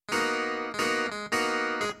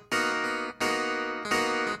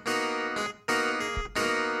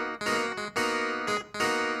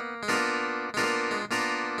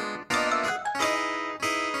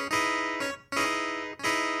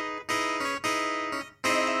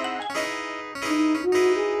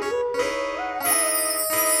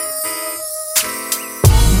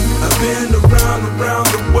been around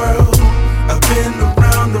the world. I've been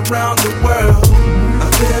around the world.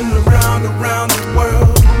 I've been around the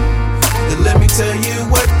world. And let me tell you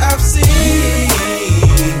what I've seen.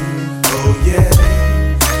 Oh yeah.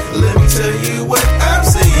 Let me tell you what I've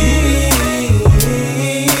seen.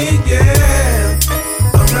 Yeah.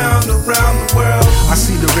 Around the world. I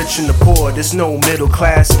see the rich and the poor, there's no middle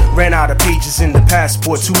class. Ran out of pages in the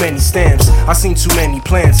passport, too many stamps. I seen too many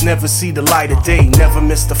plans, never see the light of day. Never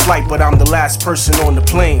missed a flight, but I'm the last person on the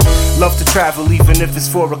plane. Love to travel even if it's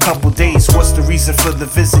for a couple days. What's the reason for the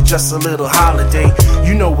visit? Just a little holiday.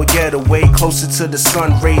 You know a getaway, closer to the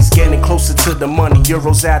sun rays. Getting closer to the money,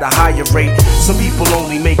 euros at a higher rate. Some people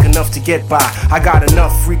only make enough to get by. I got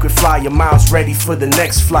enough frequent flyer miles ready for the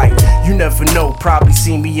next flight. You never know, probably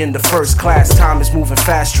see me in the first class. Time is moving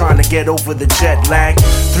fast, trying to get over the jet lag.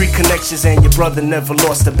 3 connections and your brother never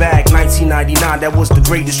lost a bag. 1999, that was the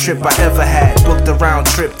greatest trip I ever had. Booked a round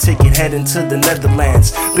trip ticket heading to the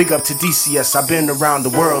Netherlands. Big up to DCS, I've been around the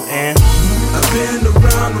world, and I've been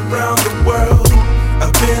around the world.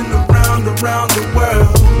 I've been around the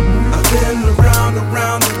world. I've been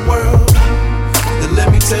around the world. And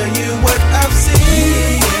let me tell you what I've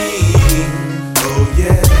seen. Oh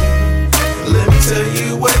yeah. Let me tell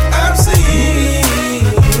you what I've seen.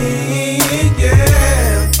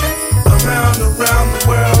 Yeah. Around the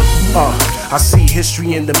world. I see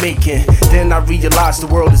history in the making. Then I realize the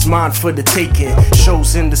world is mine for the taking.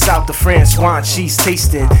 Shows in the south of France, wine, cheese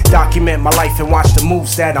tasting. Document my life and watch the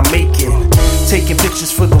moves that I'm making. Taking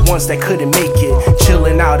pictures for the ones that couldn't make it.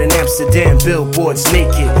 Chilling out in Amsterdam, billboards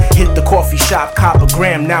naked. Hit the coffee shop, cop a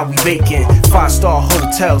gram, now we vacant. 5-star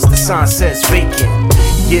hotels, the sign says vacant.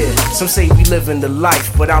 Yeah, some say we living the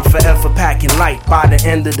life, but I'm forever packing light. By the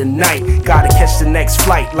end of the night, gotta catch the next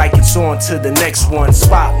flight like it's on to the next one.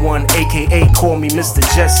 Spot one, aka call me Mr.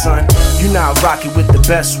 Jetson. You not rocking with the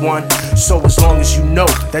best one, so as long as you know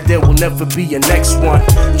that there will never be a next one.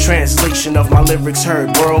 Translation of my lyrics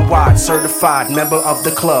heard worldwide. Certified member of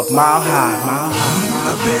the club, Mile High, Mile High.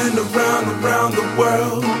 I've been around the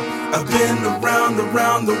world. I've been around the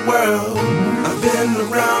world. I've been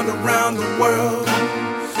around the world.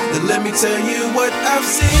 And let me tell you what I've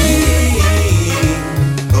seen.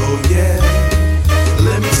 Oh yeah.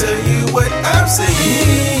 Let me tell you what I've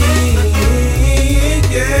seen.